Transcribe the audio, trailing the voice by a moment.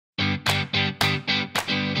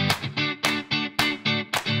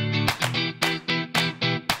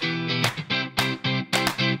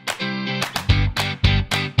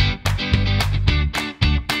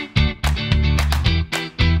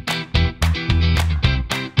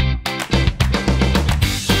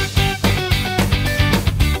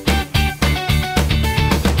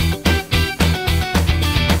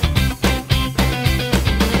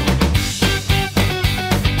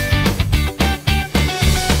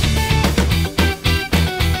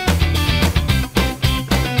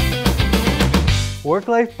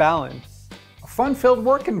work-life balance, a fun-filled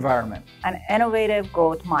work environment, an innovative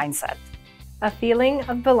growth mindset, a feeling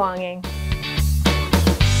of belonging.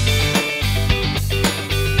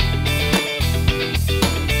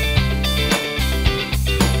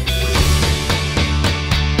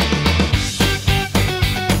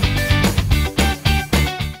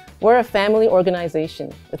 We're a family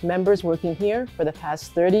organization with members working here for the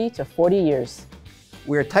past 30 to 40 years.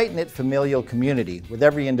 We're a tight-knit familial community with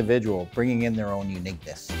every individual bringing in their own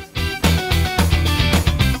uniqueness.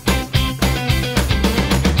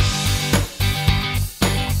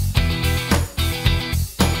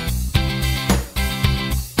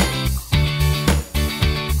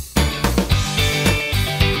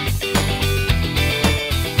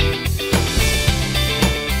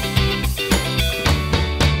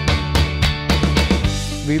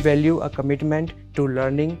 we value a commitment to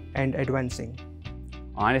learning and advancing.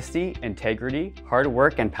 Honesty, integrity, hard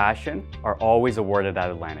work, and passion are always awarded at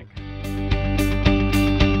Atlantic.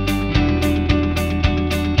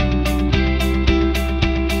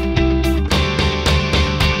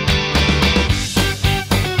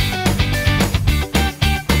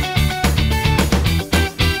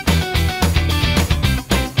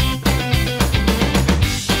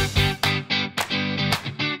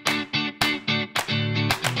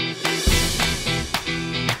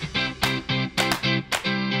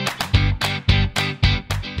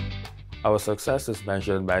 Our success is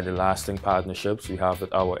measured by the lasting partnerships we have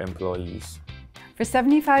with our employees. For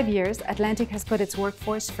 75 years, Atlantic has put its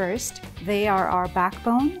workforce first. They are our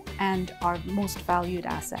backbone and our most valued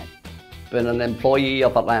asset. Been an employee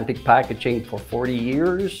of Atlantic Packaging for 40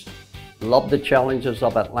 years. Love the challenges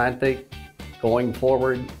of Atlantic. Going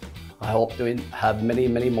forward, I hope to have many,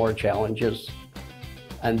 many more challenges.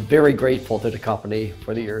 And very grateful to the company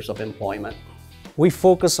for the years of employment. We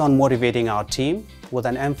focus on motivating our team with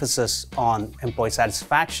an emphasis on employee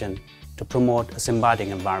satisfaction to promote a symbiotic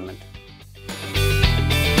environment.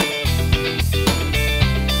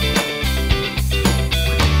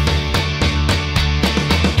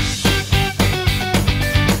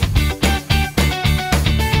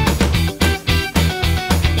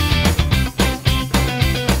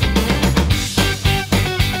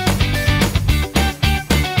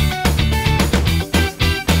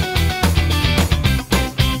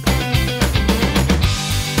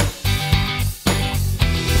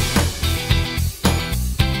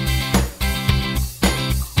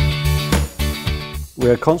 We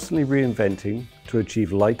are constantly reinventing to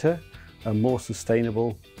achieve lighter and more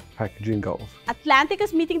sustainable packaging goals. Atlantic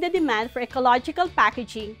is meeting the demand for ecological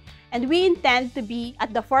packaging, and we intend to be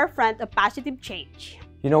at the forefront of positive change.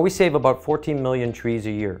 You know, we save about 14 million trees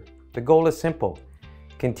a year. The goal is simple: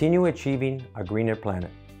 continue achieving a greener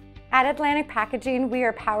planet. At Atlantic Packaging, we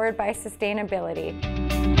are powered by sustainability.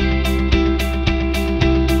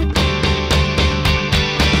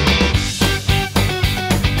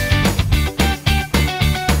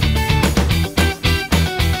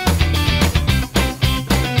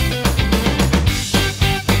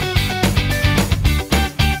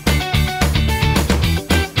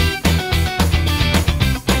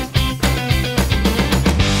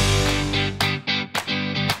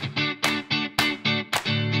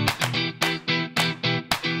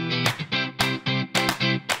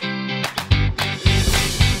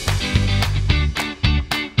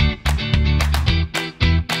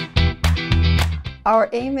 Our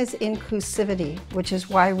aim is inclusivity, which is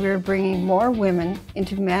why we're bringing more women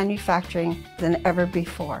into manufacturing than ever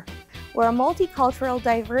before. We're a multicultural,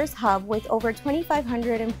 diverse hub with over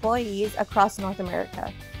 2,500 employees across North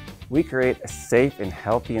America. We create a safe and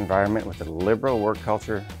healthy environment with a liberal work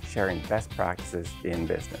culture, sharing best practices in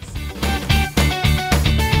business.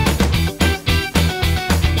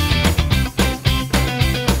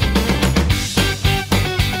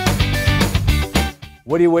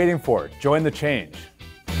 What are you waiting for? Join the change.